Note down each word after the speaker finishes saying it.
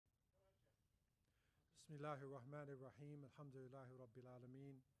Bismillahir Rahmanir Rahim. Alhamdulillahi Rabbil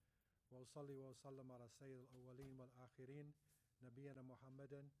Alameen. Wa usalli wa sallam ala Sayyid al-awwaleen wal akhirin. Nabiyyina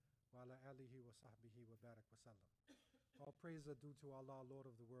Muhammadan wa ala alihi wa sahbihi wa barak wa sallam. All praise are due to Allah,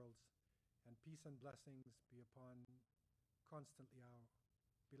 Lord of the worlds, and peace and blessings be upon constantly our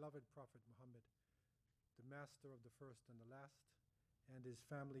beloved Prophet Muhammad, the master of the first and the last, and his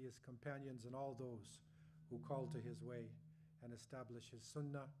family, his companions, and all those who call to his way and establish his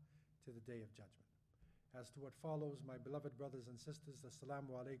sunnah to the day of judgment. As to what follows, my beloved brothers and sisters,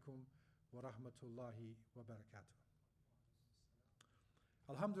 Assalamu alaikum wa rahmatullahi wa barakatuh.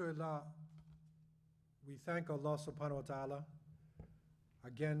 Alhamdulillah, we thank Allah subhanahu wa ta'ala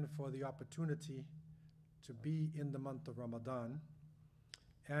again for the opportunity to be in the month of Ramadan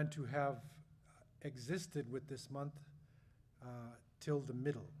and to have existed with this month till the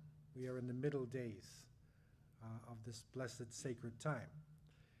middle. We are in the middle days of this blessed sacred time.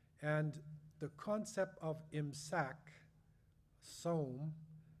 And the concept of imsak, Saum,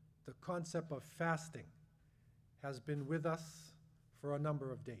 the concept of fasting, has been with us for a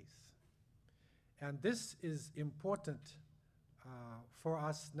number of days. And this is important for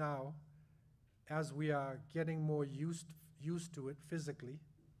us now as we are getting more used to it physically,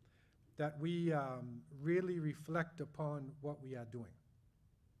 that we really reflect upon what we are doing.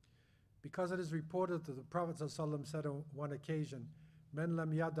 Because it is reported that the Prophet ﷺ said on one occasion, "Men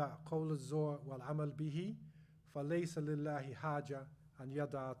lam yada qawl az-zur wal amal bihi, falaysa lillahi haja an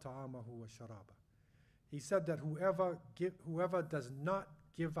yada ta'amahu wa sharaba." He said that whoever does not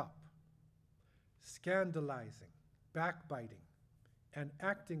give up scandalizing, backbiting, and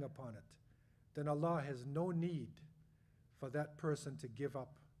acting upon it, then Allah has no need for that person to give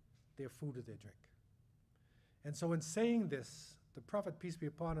up their food or their drink. And so in saying this, the Prophet, peace be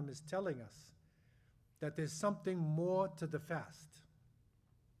upon him, is telling us that there's something more to the fast.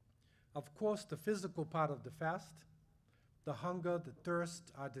 Of course, the physical part of the fast, the hunger, the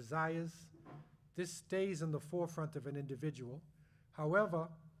thirst, our desires, this stays in the forefront of an individual. However,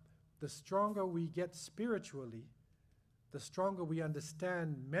 the stronger we get spiritually, the stronger we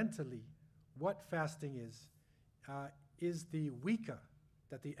understand mentally what fasting is the weaker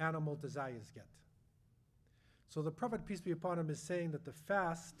that the animal desires get. So the Prophet, peace be upon him, is saying that the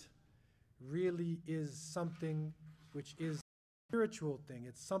fast really is something which is a spiritual thing.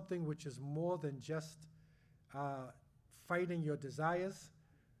 It's something which is more than just fighting your desires,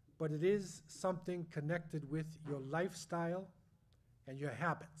 but it is something connected with your lifestyle and your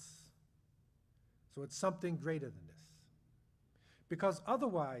habits. So it's something greater than this. Because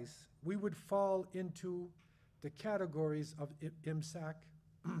otherwise, we would fall into the categories of imsak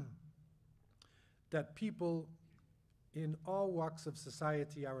that people in all walks of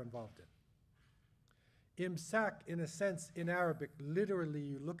society are involved in. Imsak, in a sense, in Arabic, literally,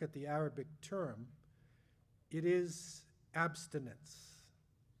 you look at the Arabic term, it is abstinence.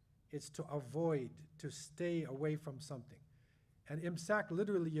 It's to avoid, to stay away from something. And imsak,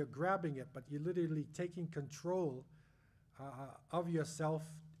 literally, you're grabbing it, but you're literally taking control of yourself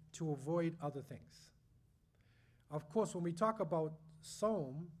to avoid other things. Of course, when we talk about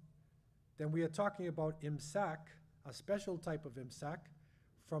Saum, then we are talking about imsak, a special type of imsak,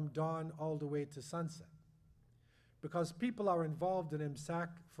 from dawn all the way to sunset. Because people are involved in imsak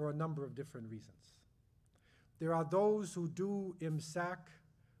for a number of different reasons. There are those who do imsak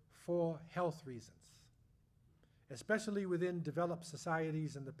for health reasons, especially within developed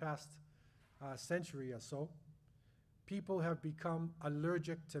societies in the past century or so. People have become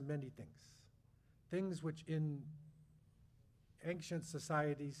allergic to many things. Things which in ancient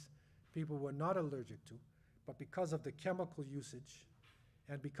societies people were not allergic to, but because of the chemical usage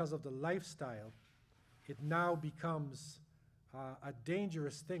and because of the lifestyle, it now becomes a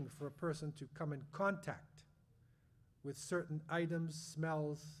dangerous thing for a person to come in contact with certain items,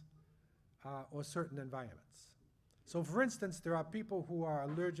 smells, or certain environments. So for instance, there are people who are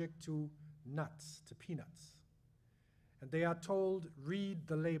allergic to nuts, to peanuts, and they are told, read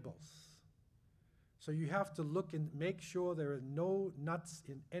the labels. So you have to look and make sure there are no nuts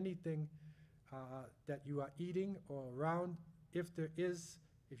in anything that you are eating or around. If there is,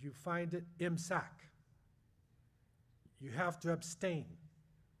 if you find it, imsak. You have to abstain.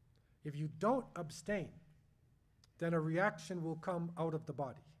 If you don't abstain, then a reaction will come out of the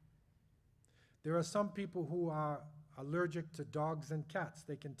body. There are some people who are allergic to dogs and cats.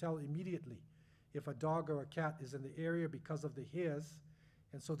 They can tell immediately if a dog or a cat is in the area because of the hairs,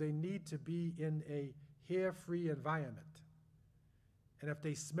 and so they need to be in a hair-free environment. And if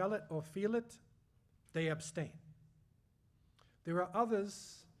they smell it or feel it, they abstain. There are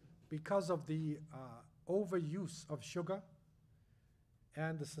others, because of the overuse of sugar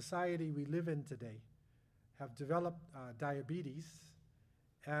and the society we live in today, have developed diabetes,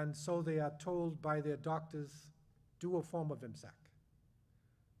 and so they are told by their doctors, do a form of imsak,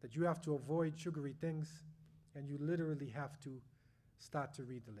 that you have to avoid sugary things, and you literally have to start to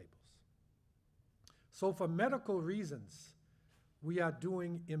read the labels. So for medical reasons, we are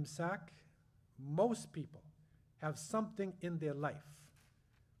doing imsak. Most people have something in their life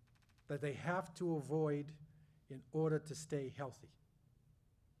that they have to avoid in order to stay healthy.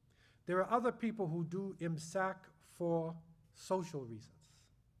 There are other people who do imsak for social reasons.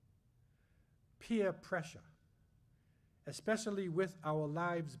 Peer pressure, especially with our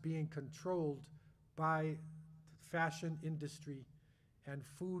lives being controlled by the fashion industry and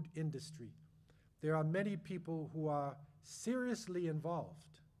food industry. There are many people who are seriously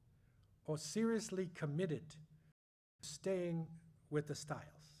involved or seriously committed to staying with the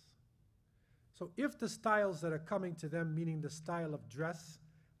styles. So if the styles that are coming to them, meaning the style of dress,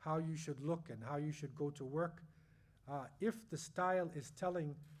 how you should look and how you should go to work, if the style is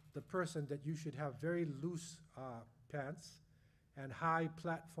telling the person that you should have very loose pants and high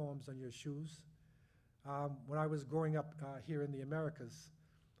platforms on your shoes. When I was growing up here in the Americas,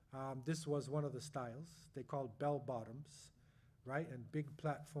 this was one of the styles. They called bell bottoms, right, and big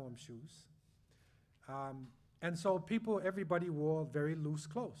platform shoes. And so everybody wore very loose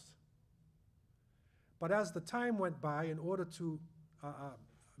clothes. But as the time went by, in order to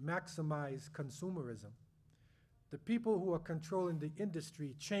maximize consumerism, the people who are controlling the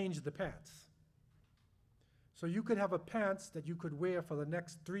industry changed the pants. So you could have a pants that you could wear for the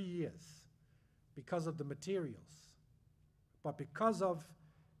next 3 years because of the materials. But because of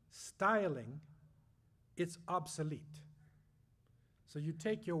styling, it's obsolete. So you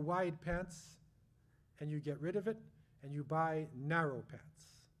take your wide pants and you get rid of it and you buy narrow pants.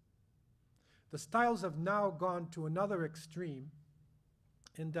 The styles have now gone to another extreme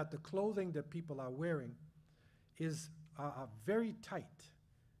in that the clothing that people are wearing is very tight.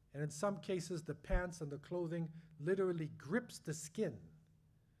 And in some cases, the pants and the clothing literally grips the skin.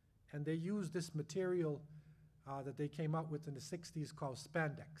 And they use this material that they came out with in the 60s called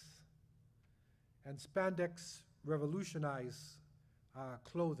spandex. And spandex revolutionized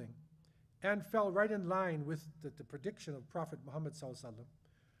clothing and fell right in line with the prediction of Prophet Muhammad sallallahu alaihi wasallam,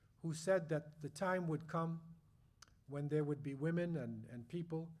 who said that the time would come when there would be women and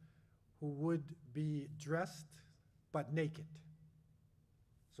people who would be dressed but naked.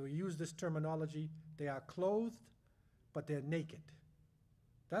 So he used this terminology, they are clothed, but they're naked.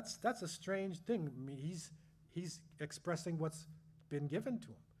 That's a strange thing. I mean, he's expressing what's been given to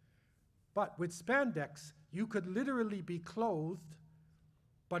him. But with spandex, you could literally be clothed,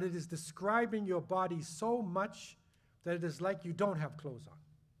 but it is describing your body so much that it is like you don't have clothes on.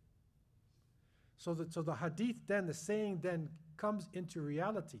 So the hadith then, the saying then comes into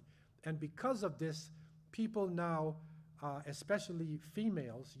reality. And because of this, people now, especially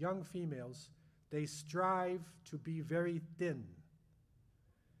females, young females, they strive to be very thin.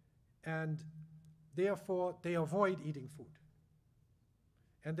 And therefore, they avoid eating food.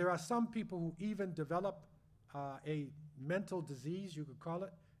 And there are some people who even develop a mental disease, you could call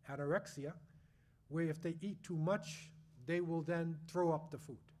it, anorexia, where if they eat too much, they will then throw up the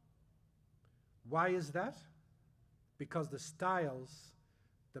food. Why is that? Because the styles,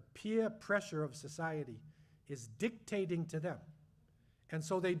 the peer pressure of society is dictating to them. And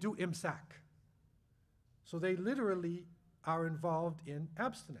so they do imsak. So they literally are involved in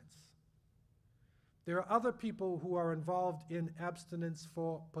abstinence. There are other people who are involved in abstinence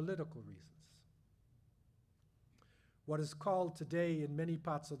for political reasons. What is called today in many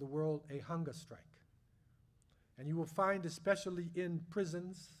parts of the world a hunger strike. And you will find, especially in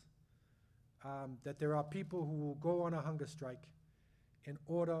prisons, that there are people who will go on a hunger strike in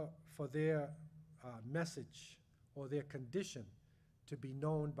order for their message or their condition to be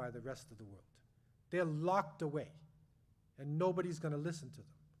known by the rest of the world. They're locked away, and nobody's going to listen to them.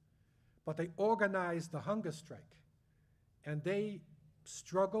 But they organize the hunger strike, and they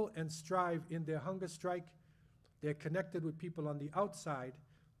struggle and strive in their hunger strike. They're connected with people on the outside.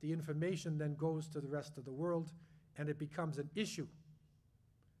 The information then goes to the rest of the world, and it becomes an issue.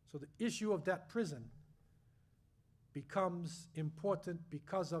 So the issue of that prison becomes important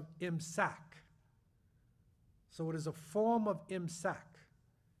because of imsak. So it is a form of imsak.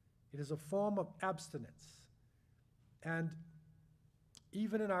 It is a form of abstinence. And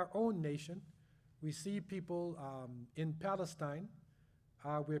even in our own nation, we see people in Palestine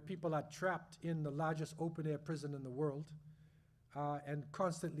where people are trapped in the largest open-air prison in the world and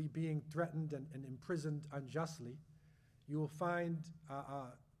constantly being threatened and imprisoned unjustly. You will find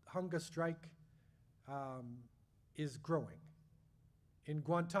hunger strike is growing. In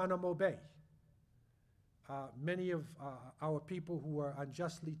Guantanamo Bay, many of our people who were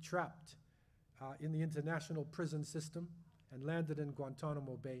unjustly trapped in the international prison system and landed in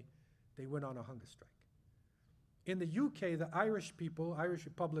Guantanamo Bay, they went on a hunger strike. In the UK, the Irish people, Irish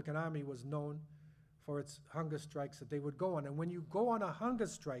Republican Army, was known for its hunger strikes that they would go on. And when you go on a hunger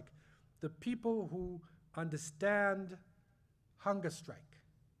strike, the people who understand hunger strike,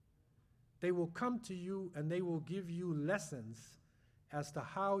 they will come to you and they will give you lessons as to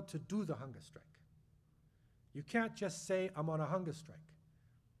how to do the hunger strike. You can't just say, I'm on a hunger strike.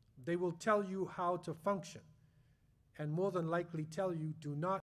 They will tell you how to function, and more than likely tell you, do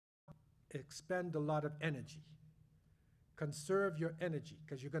not expend a lot of energy. Conserve your energy,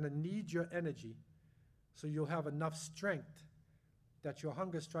 because you're going to need your energy so you'll have enough strength that your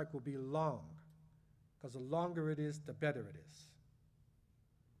hunger strike will be long, because the longer it is, the better it is.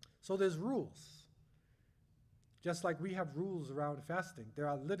 So there's rules. Just like we have rules around fasting, there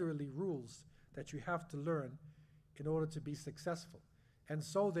are literally rules that you have to learn in order to be successful. And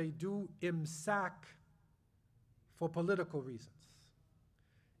so they do imsak for political reasons.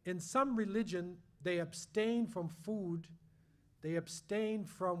 In some religion, they abstain from food, they abstain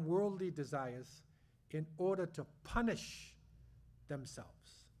from worldly desires in order to punish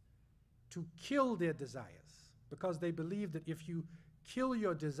themselves, to kill their desires, because they believe that if you kill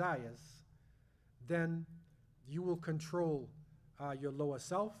your desires, then you will control your lower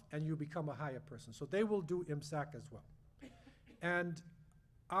self and you become a higher person. So they will do imsak as well. And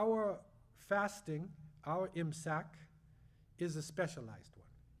our fasting, our imsak, is a specialized one.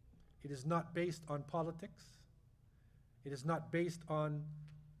 It is not based on politics. It is not based on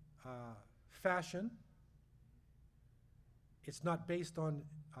fashion. It's not based on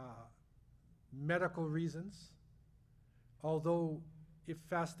medical reasons. Although if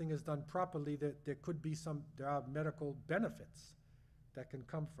fasting is done properly, there could be there are medical benefits that can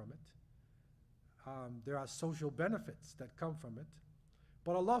come from it. There are social benefits that come from it.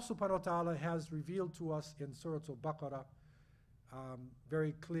 But Allah subhanahu wa ta'ala has revealed to us in Surah Al-Baqarah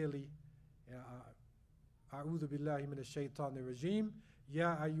very clearly, A'udhu billahi minash shaitanir rajim,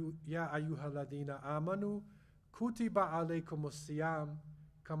 Ya ayyuhal ladina amanu, kutiba alaykumus siyam,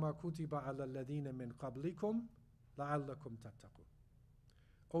 kama kutiba ala ladina min qablikum, la'allakum tattaqun.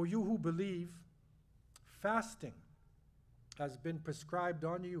 O you who believe, fasting has been prescribed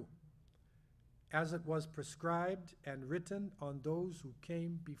on you, as it was prescribed and written on those who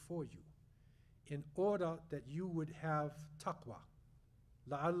came before you, in order that you would have taqwa.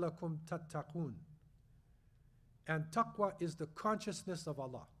 لَعَلَّكُمْ تَتَّقُونَ. And taqwa is the consciousness of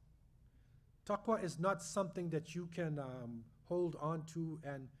Allah. Taqwa is not something that you can hold on to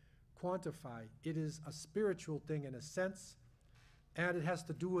and quantify. It is a spiritual thing in a sense, and it has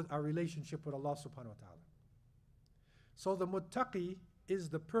to do with our relationship with Allah subhanahu wa ta'ala. So the muttaqi is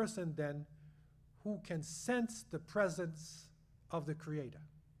the person then who can sense the presence of the Creator.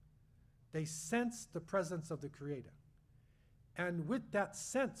 They sense the presence of the Creator. And with that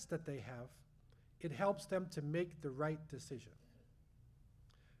sense that they have, it helps them to make the right decision.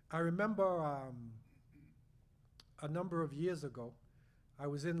 I remember a number of years ago, I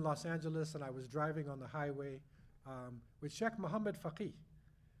was in Los Angeles and I was driving on the highway with Sheikh Muhammad Faqih.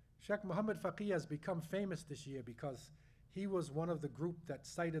 Sheikh Muhammad Faqih has become famous this year because he was one of the group that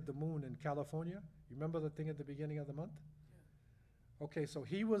sighted the moon in California. You remember the thing at the beginning of the month? Yeah. Okay, so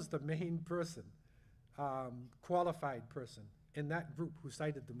he was the main person, qualified person in that group who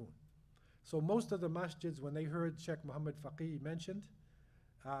sighted the moon. So most of the masjids, when they heard Sheikh Muhammad Faqih mentioned,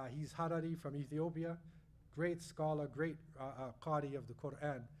 he's Harari from Ethiopia, great scholar, great qari of the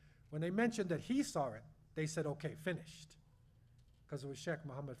Quran. When they mentioned that he saw it, they said, okay, finished, because it was Sheikh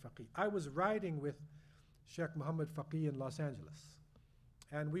Muhammad Faqih. I was riding with Sheikh Muhammad Faqih in Los Angeles,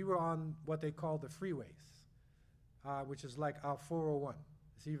 and we were on what they call the freeways, which is like our 401.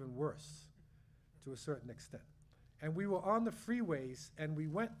 It's even worse to a certain extent. And we were on the freeways, and we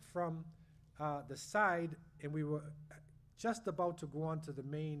went from the side, and we were just about to go onto the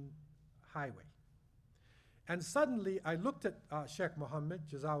main highway. And suddenly, I looked at Sheikh Muhammad,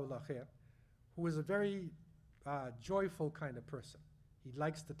 Jazahullah Khair, who is a very joyful kind of person. He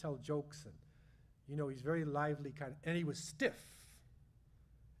likes to tell jokes, and you know, he's very lively kind of, and he was stiff.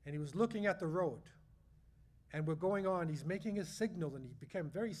 And he was looking at the road. And we're going on, he's making his signal, and he became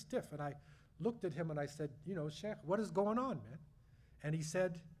very stiff. And I looked at him and I said, you know, Sheikh, what is going on, man? And he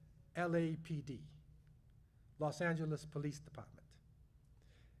said, LAPD, Los Angeles Police Department.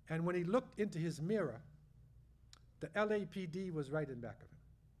 And when he looked into his mirror, the LAPD was right in back of him.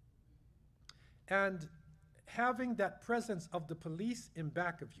 And having that presence of the police in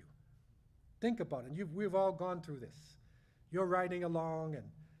back of you, think about it. We've all gone through this. You're riding along, and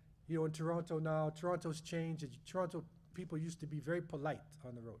You know, in Toronto now, Toronto's changed. Toronto people used to be very polite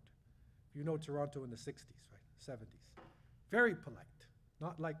on the road. You know Toronto in the 60s, right? 70s. Very polite,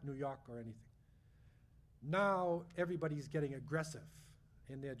 not like New York or anything. Now everybody's getting aggressive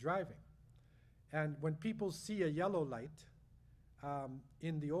in their driving. And when people see a yellow light,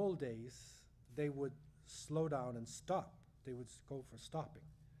 in the old days, they would slow down and stop. They would go for stopping.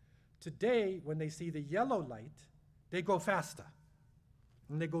 Today, when they see the yellow light, they go faster.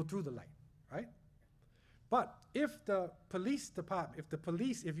 And they go through the light, right? But if the police department,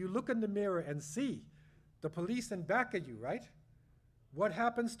 if you look in the mirror and see the police in back of you, right? What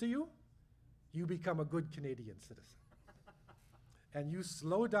happens to you? You become a good Canadian citizen. And you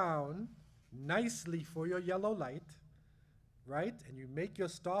slow down nicely for your yellow light, right? And you make your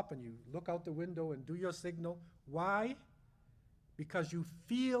stop and you look out the window and do your signal. Why? Because you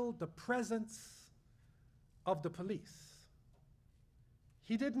feel the presence of the police.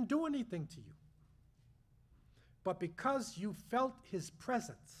 He didn't do anything to you. But because you felt his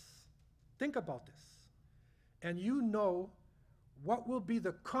presence, think about this, and you know what will be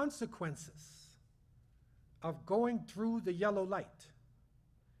the consequences of going through the yellow light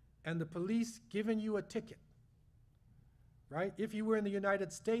and the police giving you a ticket, right? If you were in the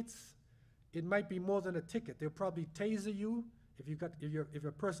United States, it might be more than a ticket. They'll probably taser you if you're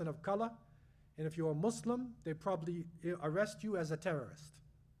a person of color, and if you're a Muslim, they probably arrest you as a terrorist.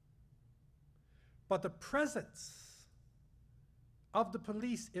 But the presence of the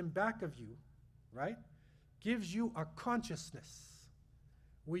police in back of you, right, gives you a consciousness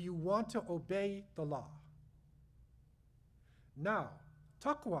where you want to obey the law. Now,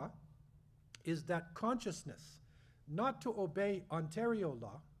 taqwa is that consciousness, not to obey Ontario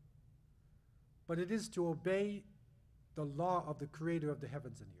law, but it is to obey the law of the creator of the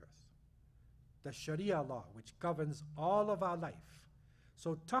heavens and the earth, the Sharia law, which governs all of our life.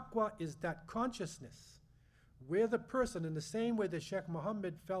 So taqwa is that consciousness where the person, in the same way that Sheikh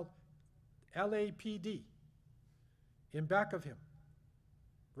Muhammad felt LAPD in back of him,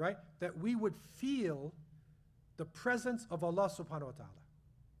 right? That we would feel the presence of Allah subhanahu wa ta'ala.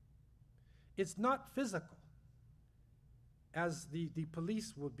 It's not physical, as the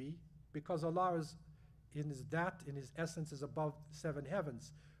police would be, because Allah is in his essence is above 7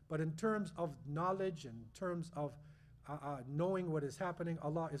 heavens. But in terms of knowledge, in terms of knowing what is happening,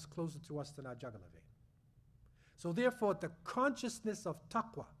 Allah is closer to us than our jugular vein. So therefore, the consciousness of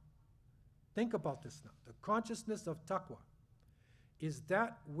taqwa, think about this now, the consciousness of taqwa is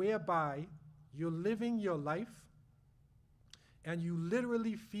that whereby you're living your life and you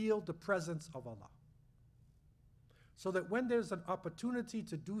literally feel the presence of Allah. So that when there's an opportunity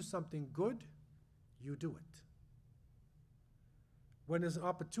to do something good, you do it. When there's an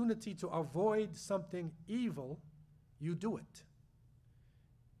opportunity to avoid something evil, you do it.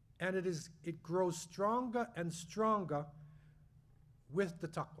 And it grows stronger and stronger with the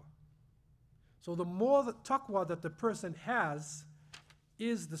taqwa. So the more the taqwa that the person has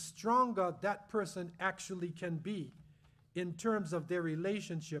is, the stronger that person actually can be in terms of their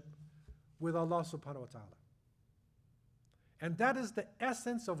relationship with Allah subhanahu wa ta'ala. And that is the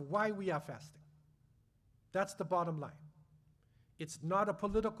essence of why we are fasting. That's the bottom line. It's not a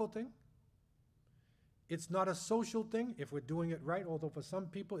political thing. It's not a social thing, if we're doing it right, although for some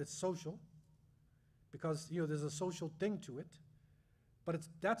people it's social, because there's a social thing to it. But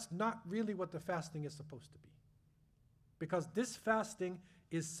that's not really what the fasting is supposed to be. Because this fasting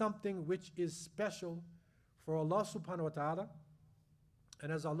is something which is special for Allah subhanahu wa ta'ala. And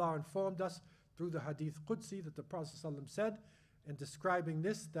as Allah informed us through the Hadith Qudsi that the Prophet ﷺ said, in describing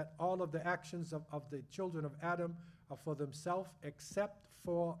this, that all of the actions of the children of Adam are for themselves except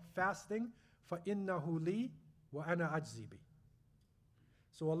for fasting, فَإِنَّهُ لِي وَأَنَا أَجْزِي بِهِ.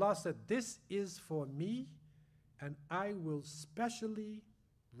 So Allah said, this is for me, and I will specially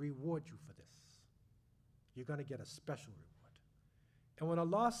reward you for this. You're going to get a special reward. And when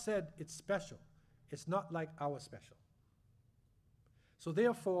Allah said it's special, it's not like our special. So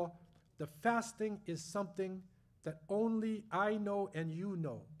therefore, the fasting is something that only I know and you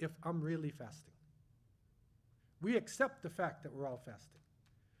know if I'm really fasting. We accept the fact that we're all fasting.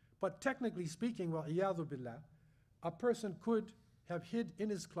 But technically speaking, wa'iyadhu billah, a person could have hid in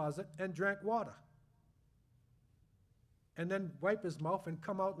his closet and drank water and then wipe his mouth and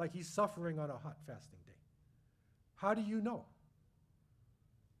come out like he's suffering on a hot fasting day. How do you know?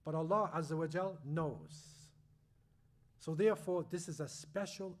 But Allah Azza wa Jal knows. So therefore, this is a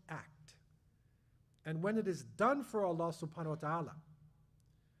special act. And when it is done for Allah subhanahu wa ta'ala,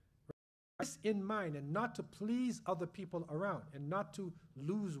 this in mind, and not to please other people around, and not to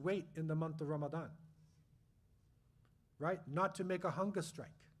lose weight in the month of Ramadan, right? Not to make a hunger strike,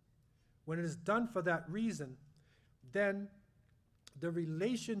 when it is done for that reason, then the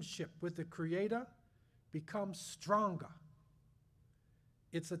relationship with the Creator becomes stronger.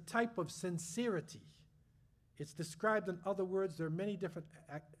 It's a type of sincerity. It's described in other words. There are many different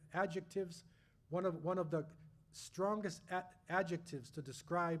adjectives. One of the strongest adjectives to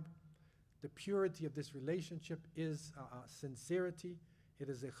describe the purity of this relationship is sincerity. It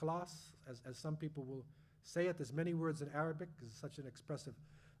is ikhlas, as some people will say it. There's many words in Arabic because it's such an expressive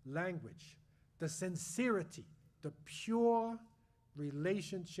language. The sincerity, the pure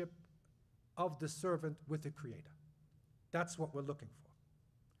relationship of the servant with the Creator. That's what we're looking for.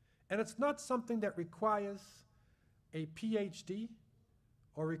 And it's not something that requires a PhD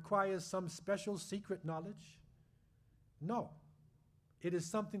or requires some special secret knowledge. No. It is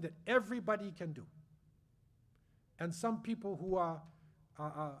something that everybody can do. And some people who are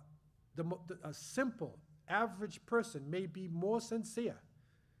a simple, average person may be more sincere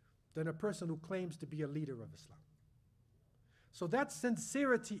than a person who claims to be a leader of Islam. So that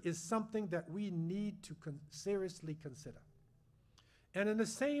sincerity is something that we need to seriously consider. And in the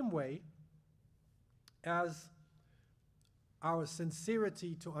same way as our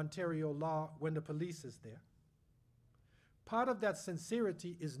sincerity to Ontario law when the police is there, part of that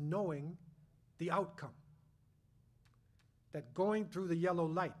sincerity is knowing the outcome. That going through the yellow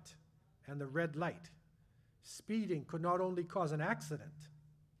light and the red light, speeding could not only cause an accident,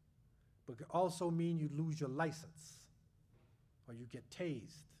 but could also mean you lose your license, or you get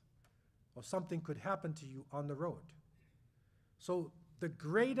tased, or something could happen to you on the road. So the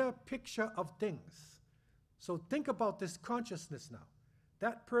greater picture of things. So think about this consciousness now.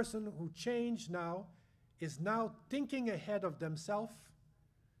 That person who changed now is now thinking ahead of themselves,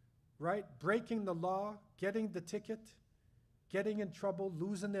 right? Breaking the law, getting the ticket, getting in trouble,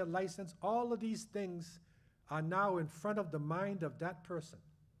 losing their license. All of these things are now in front of the mind of that person,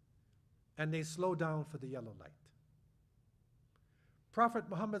 and they slow down for the yellow light. Prophet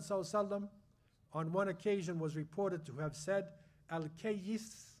Muhammad ﷺ on one occasion was reported to have said,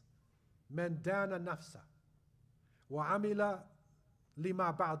 Al-Kayyis man dana nafsa wa amila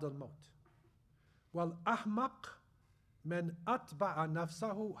lima ba'd al-maut. Wal-ahmaq man atba'a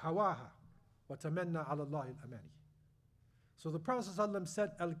nafsahu hawaha wa tamanna ala Allah al-amani. So the Prophet ﷺ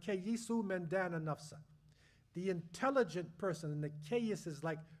said, Al-Kayyisu man dana nafsa. The intelligent person, and the kayyis is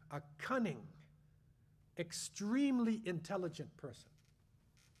like a cunning, extremely intelligent person,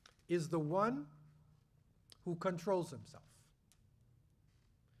 is the one who controls himself.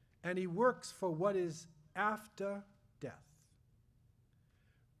 And he works for what is after death.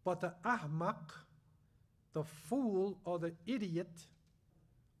 But the ahmaq, the fool or the idiot,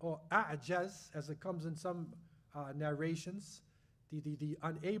 or a'jaz, as it comes in some narrations, the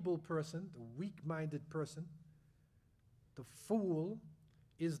unable person, the weak-minded person, the fool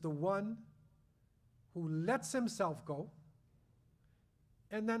is the one who lets himself go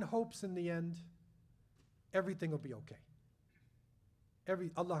and then hopes in the end everything will be okay.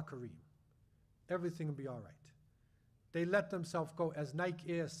 Allah Kareem, everything will be all right. They let themselves go, as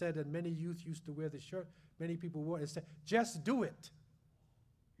Nike Air said, and many youth used to wear the shirt, many people wore it, said, just do it.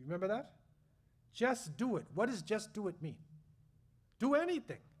 You remember that? Just do it. What does just do it mean? Do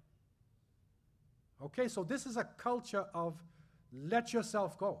anything. Okay, so this is a culture of let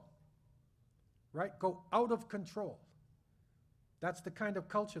yourself go, right? Go out of control. That's the kind of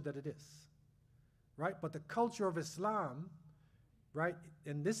culture that it is, right? But the culture of Islam, right?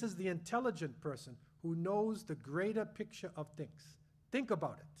 And this is the intelligent person who knows the greater picture of things. Think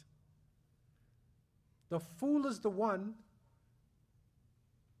about it. The fool is the one,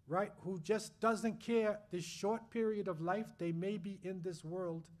 right, who just doesn't care this short period of life. They may be in this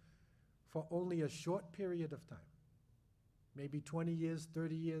world for only a short period of time. Maybe 20 years,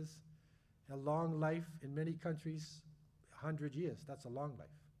 30 years, a long life in many countries, 100 years, that's a long life.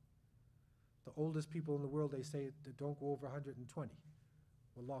 The oldest people in the world, they say, they don't go over 120.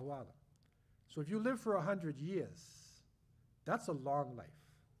 Wallahu alam. So if you live for 100 years, that's a long life.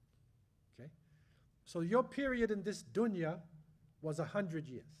 Okay? So your period in this dunya was 100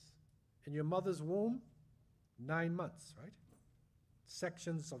 years. In your mother's womb, 9 months, right?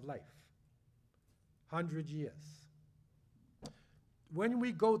 Sections of life. 100 years. When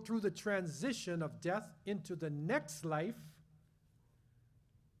we go through the transition of death into the next life,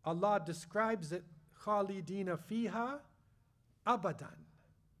 Allah describes it, khalidina fiha abadan.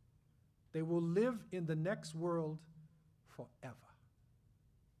 They will live in the next world forever.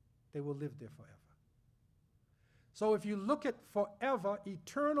 They will live there forever. So if you look at forever,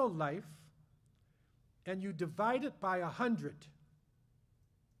 eternal life, and you divide it by 100,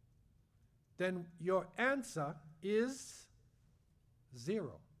 then your answer is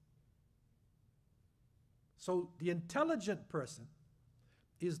 0. So the intelligent person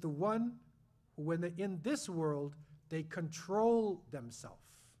is the one who, when they're in this world, they control themselves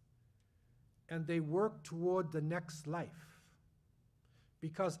and they work toward the next life.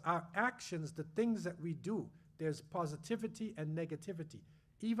 Because our actions, the things that we do, there's positivity and negativity.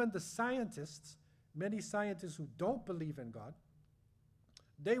 Even the scientists, many scientists who don't believe in God,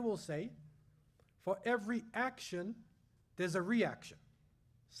 they will say, for every action, there's a reaction.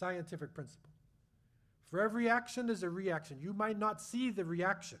 Scientific principle. For every action, there's a reaction. You might not see the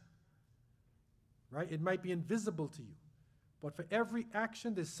reaction, right? It might be invisible to you. But for every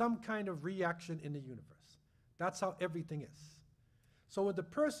action, there's some kind of reaction in the universe. That's how everything is. So when the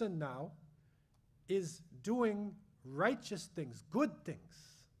person now is doing righteous things, good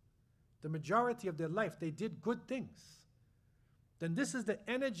things, the majority of their life, they did good things, then this is the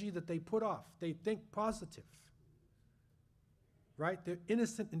energy that they put off. They think positive, right? They're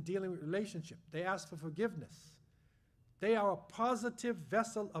innocent in dealing with relationship. They ask for forgiveness. They are a positive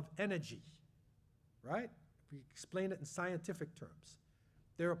vessel of energy, right? We explain it in scientific terms.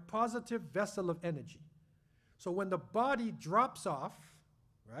 They're a positive vessel of energy. So when the body drops off,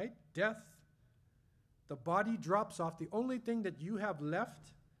 right, death, the body drops off, the only thing that you have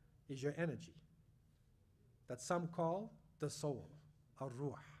left is your energy, that some call the soul,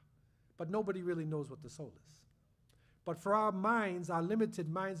 ar-ruh. But nobody really knows what the soul is. But for our minds, our limited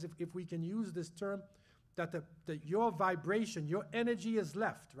minds, if we can use this term, that your vibration, your energy is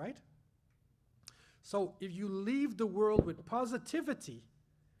left, right? So if you leave the world with positivity,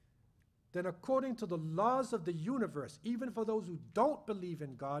 then according to the laws of the universe, even for those who don't believe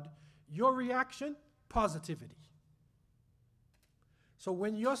in God, your reaction, positivity. So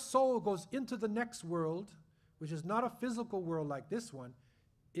when your soul goes into the next world, which is not a physical world like this one,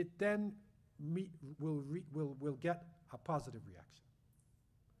 it then will get a positive reaction.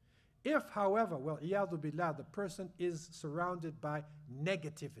 If, however, well, iyadu billah, the person is surrounded by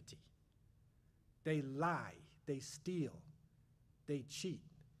negativity, they lie, they steal, they cheat,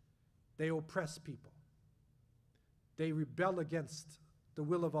 they oppress people, they rebel against the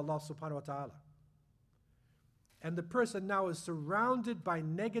will of Allah subhanahu wa ta'ala, and the person now is surrounded by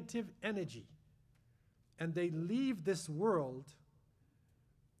negative energy, and they leave this world,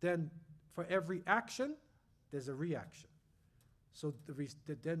 then for every action, there's a reaction. So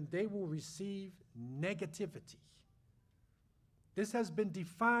then they will receive negativity. This has been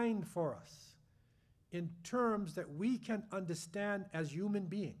defined for us in terms that we can understand as human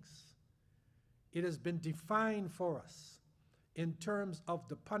beings. It has been defined for us in terms of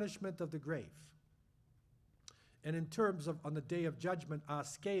the punishment of the grave, and in terms of, on the day of judgment, our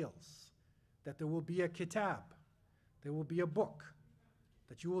scales, that there will be a kitab, there will be a book,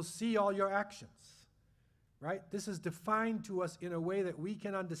 that you will see all your actions, right? This is defined to us in a way that we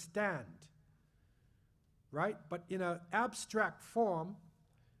can understand, right? But in an abstract form,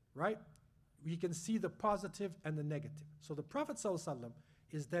 right, we can see the positive and the negative. So the Prophet ﷺ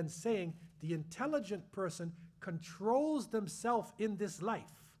is then saying the intelligent person controls themselves in this life.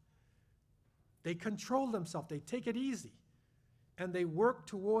 They control themselves, they take it easy, and they work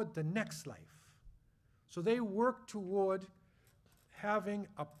toward the next life. So they work toward having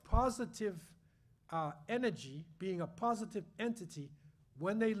a positive energy, being a positive entity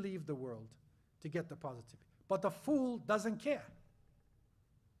when they leave the world to get the positivity. But the fool doesn't care.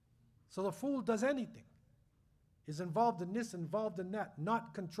 So the fool does anything, is involved in this, involved in that,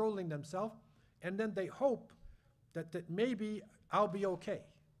 not controlling themselves, and then they hope that maybe I'll be okay.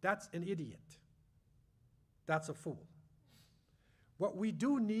 That's an idiot. That's a fool. What we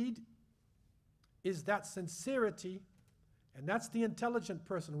do need is that sincerity, and that's the intelligent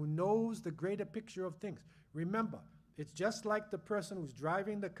person who knows the greater picture of things. Remember, it's just like the person who's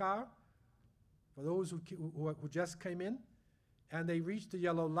driving the car, for those who just came in, and they reach the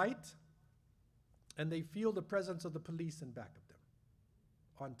yellow light, and they feel the presence of the police in back of them.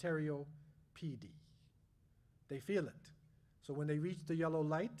 Ontario PD. They feel it. So when they reach the yellow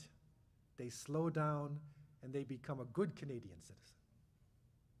light, they slow down and they become a good Canadian citizen.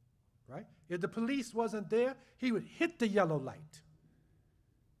 Right? If the police wasn't there, he would hit the yellow light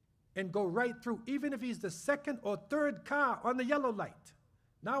and go right through, even if he's the second or third car on the yellow light.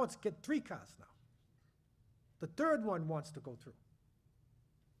 Now it's get 3 cars now. The third one wants to go through.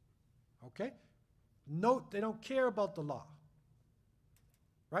 Okay? Note, they don't care about the law.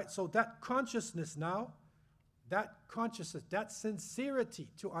 Right? So that consciousness now, that consciousness, that sincerity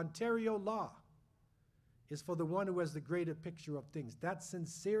to Ontario law is for the one who has the greater picture of things. That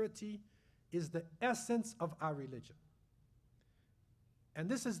sincerity is the essence of our religion. And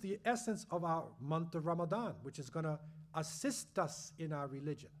this is the essence of our month of Ramadan, which is going to assist us in our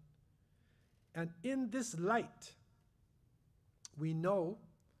religion. And in this light, we know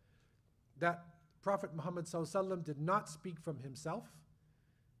that Prophet Muhammad ﷺ did not speak from himself,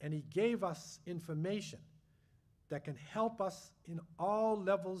 and he gave us information that can help us in all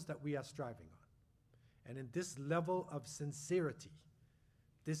levels that we are striving on. And in this level of sincerity,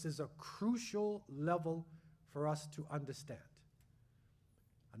 this is a crucial level for us to understand.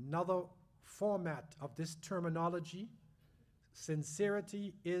 Another format of this terminology,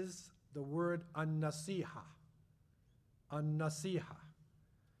 sincerity, is the word an-nasiha. An-nasiha.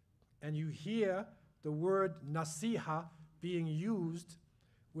 And you hear the word nasiha being used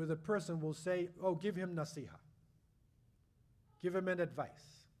where the person will say, oh, give him nasiha. Give him an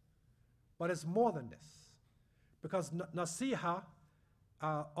advice. But it's more than this. Because nasiha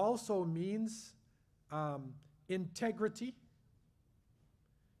also means integrity.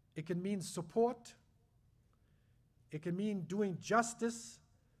 It can mean support. It can mean doing justice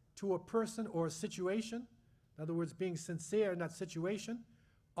to a person or a situation. In other words, being sincere in that situation.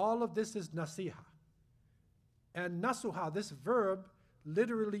 All of this is nasiha. And nasuha, this verb,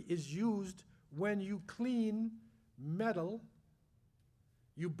 literally is used when you clean metal,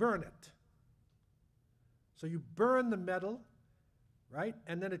 you burn it. So you burn the metal, right?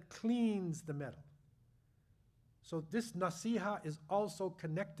 And then it cleans the metal. So this nasiha is also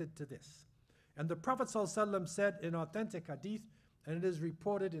connected to this. And the Prophet ﷺ said in authentic hadith, and it is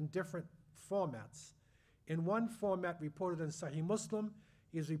reported in different formats. In one format reported in Sahih Muslim,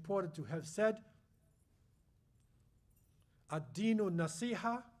 he is reported to have said, Ad-dinu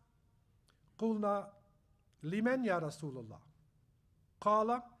nasiha, qulna liman ya Rasulullah.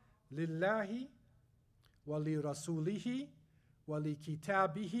 Qala lillahi wa li rasulihi wa li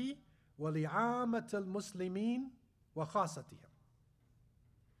kitabihi wa li amat al-muslimin wa khasatihim.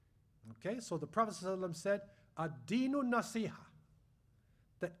 Okay, so the Prophet ﷺ said, Ad-dinu nasiha.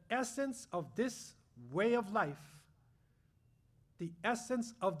 The essence of this way of life, the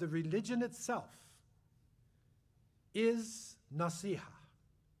essence of the religion itself, is nasiha.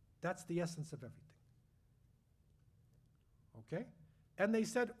 That's the essence of everything. Okay? And they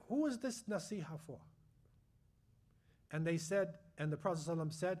said, who is this nasiha for? And they said, and the Prophet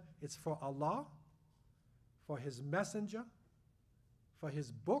ﷺ said, it's for Allah, for His Messenger, for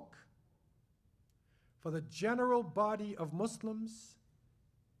His book, for the general body of Muslims,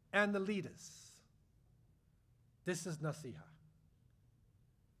 and the leaders. This is nasiha.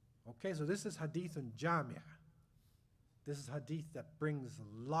 Okay, so this is hadithun jami'. This is hadith that brings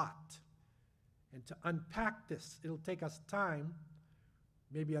a lot. And to unpack this, it'll take us time,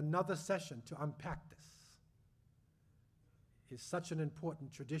 maybe another session to unpack this. It's such an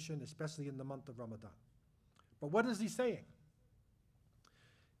important tradition, especially in the month of Ramadan. But what is he saying?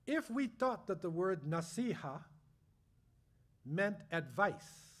 If we thought that the word nasiha meant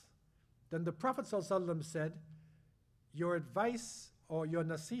advice, then the Prophet ﷺ said, your advice or your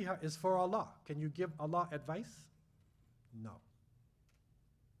nasiha is for Allah. Can you give Allah advice? No.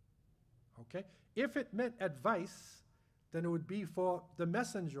 Okay? If it meant advice, then it would be for the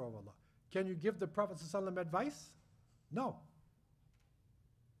Messenger of Allah. Can you give the Prophet ﷺ advice? No.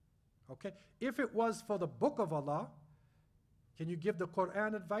 Okay? If it was for the book of Allah, can you give the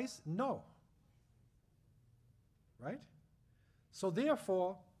Quran advice? No. Right? So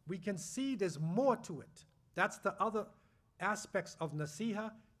therefore, we can see there's more to it. That's the other aspects of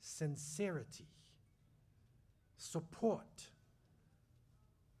nasiha: sincerity, support,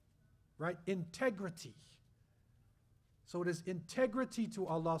 right? Integrity. So it is integrity to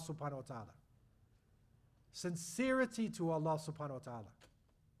Allah subhanahu wa ta'ala. Sincerity to Allah subhanahu wa ta'ala.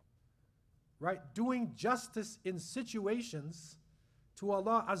 Right? Doing justice in situations to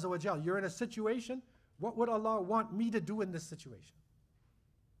Allah Azza wa Jal. You're in a situation, what would Allah want me to do in this situation?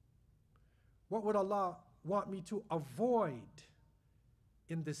 What would Allah want me to avoid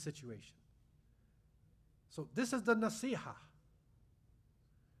in this situation? So this is the nasiha.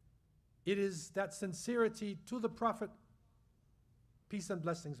 It is that sincerity to the Prophet, peace and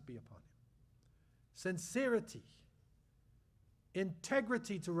blessings be upon him. Sincerity,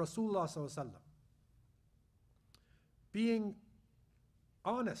 integrity to Rasulullah sallallahu alaihi wasallam. Being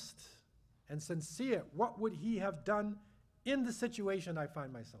honest and sincere. What would he have done in the situation I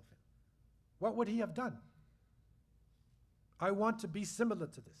find myself in? What would he have done? I want to be similar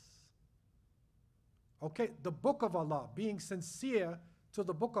to this. Okay, the book of Allah, being sincere to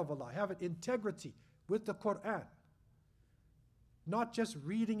the book of Allah, having integrity with the Quran. Not just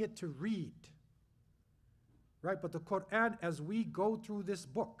reading it to read, right? But the Quran, as we go through this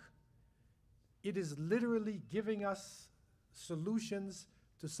book, it is literally giving us solutions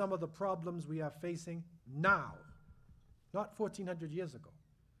to some of the problems we are facing now, not 1400 years ago.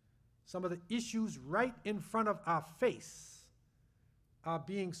 Some of the issues right in front of our face are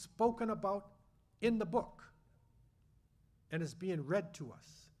being spoken about in the book, and it's being read to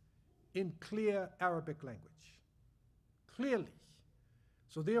us in clear Arabic language, clearly.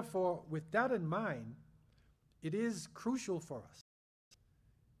 So therefore, with that in mind, it is crucial for us.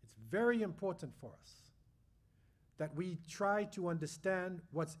 It's very important for us that we try to understand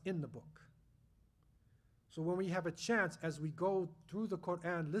what's in the book. So when we have a chance, as we go through the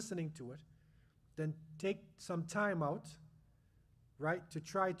Quran listening to it, then take some time out, right, to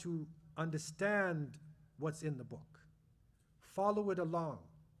try to understand what's in the book. Follow it along.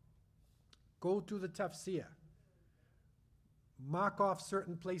 Go through the tafsir. Mark off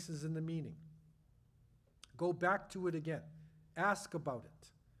certain places in the meaning. Go back to it again. Ask about it.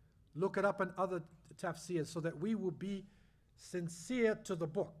 Look it up in other tafsirs so that we will be sincere to the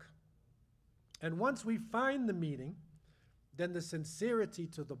book. And once we find the meaning, then the sincerity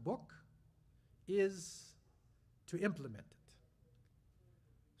to the book is to implement it.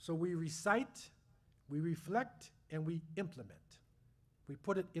 So we recite, we reflect, and we implement. We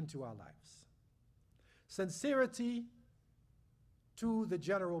put it into our lives. Sincerity to the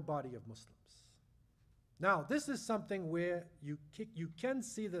general body of Muslims. Now, this is something where you can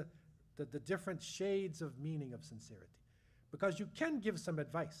see the different shades of meaning of sincerity, because you can give some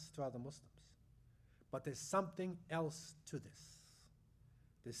advice to other Muslims. But there's something else to this.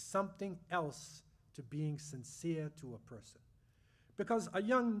 There's something else to being sincere to a person. Because a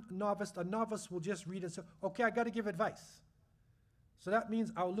novice will just read and say, okay, I got to give advice. So that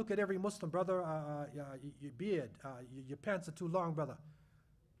means I'll look at every Muslim, brother, your beard, your pants are too long, brother.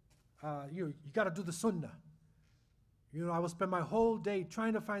 You got to do the sunnah. You know, I will spend my whole day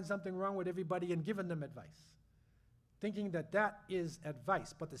trying to find something wrong with everybody and giving them advice, thinking that that is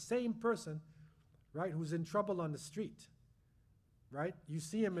advice. But the same person, right, who's in trouble on the street, right, you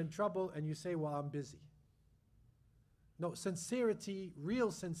see him in trouble and you say, well, I'm busy. No, sincerity,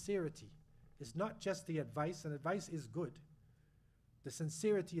 real sincerity, is not just the advice, and advice is good. The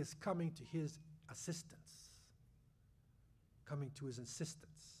sincerity is coming to his assistance, coming to his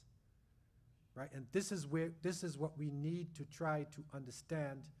assistance, right? And this is what we need to try to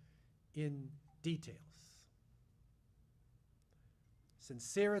understand in details.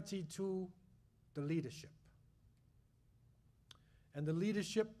 Sincerity to the leadership. And the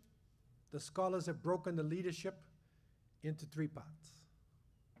leadership, the scholars have broken the leadership into three parts.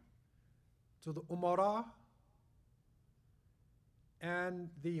 To the umara and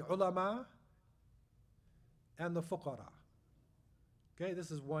the ulama and the fuqara. Okay,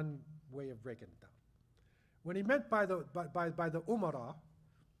 this is one way of breaking it down. When he meant by the umara,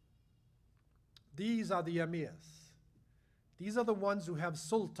 these are the amirs. These are the ones who have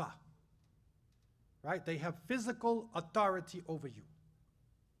sulta, right? They have physical authority over you,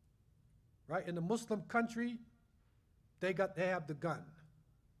 right? In the Muslim country, they have the gun,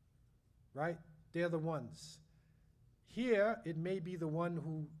 right? They're the ones. Here, it may be the one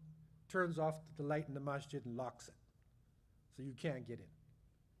who turns off the light in the masjid and locks it, so you can't get in,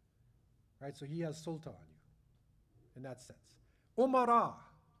 right? So he has sulta on you, in that sense. Umara,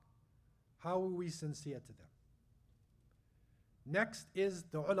 how are we sincere to them? Next is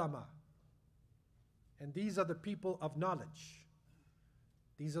the ulama, and these are the people of knowledge.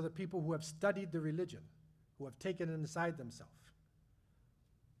 These are the people who have studied the religion, who have taken it inside themselves.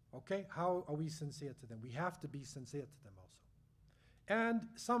 Okay, how are we sincere to them? We have to be sincere to them also. And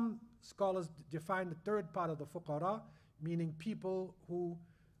some scholars define the third part of the fuqara, meaning people who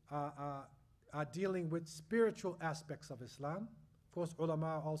are dealing with spiritual aspects of Islam. Of course,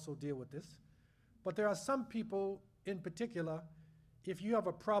 ulama also deal with this. But there are some people in particular, if you have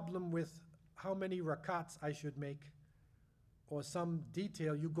a problem with how many rakats I should make, or some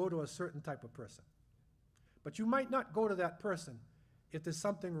detail, you go to a certain type of person. But you might not go to that person if there's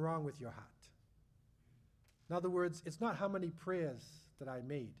something wrong with your heart. In other words, it's not how many prayers that I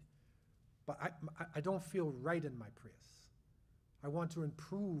made, but I don't feel right in my prayers. I want to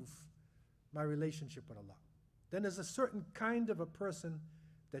improve my relationship with Allah. Then there's a certain kind of a person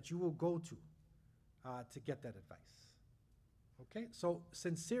that you will go to get that advice. Okay, so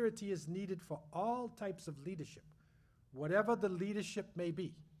sincerity is needed for all types of leadership, whatever the leadership may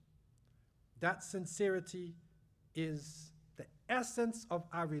be. That sincerity is the essence of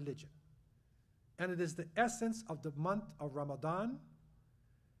our religion. And it is the essence of the month of Ramadan,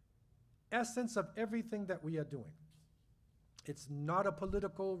 essence of everything that we are doing. It's not a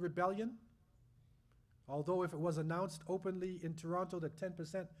political rebellion, although if it was announced openly in Toronto that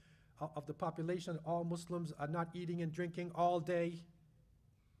 10% of the population, all Muslims, are not eating and drinking all day,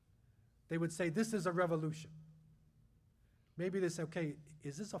 they would say this is a revolution. maybe they say, okay,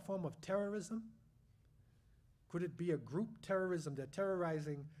 is this a form of terrorism? Could it be a group terrorism? They're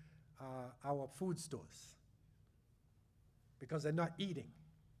terrorizing our food stores because they're not eating,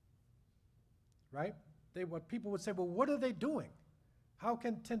 right? What people would say, well, what are they doing? How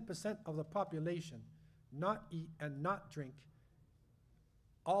can 10% of the population not eat and not drink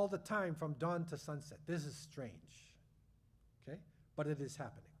all the time from dawn to sunset? This is strange, okay? But it is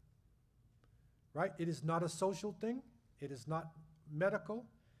happening, right? It is not a social thing. It is not medical.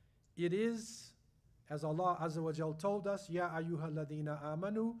 It is, as Allah Azza wa Jal told us, Ya ayyuha alladhina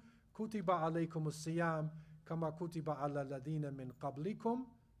amanu, kutiba alaykum as-siyam, kama kutiba ala alladhina min qablikum,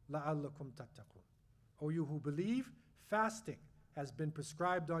 la'allakum tattaqun. O you who believe, fasting has been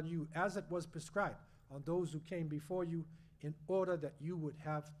prescribed on you as it was prescribed on those who came before you, in order that you would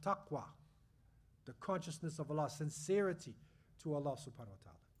have taqwa, the consciousness of Allah, sincerity to Allah subhanahu wa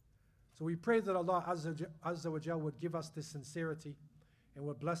ta'ala. So we pray that Allah Azza wa Jal would give us this sincerity and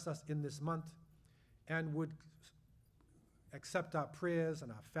would bless us in this month and would accept our prayers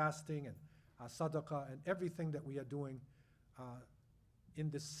and our fasting and our sadaqah and everything that we are doing in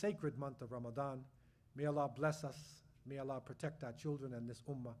this sacred month of Ramadan. May Allah bless us. May Allah protect our children and this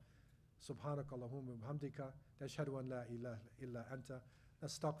ummah. Subhanaka Allahumma wa bihamdika, nashhadu an la ilaha illa anta,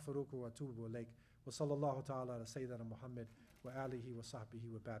 nastaghfiruka wa atubu ilayk. Wa sallallahu ta'ala ala Sayyidina Muhammad wa alihi wa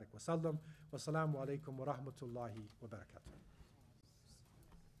sahbihi wa barak wa sallam. Wa salamu alaykum wa rahmatullahi wa barakatuh.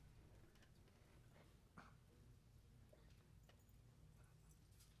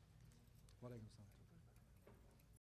 Wa alaykum salam.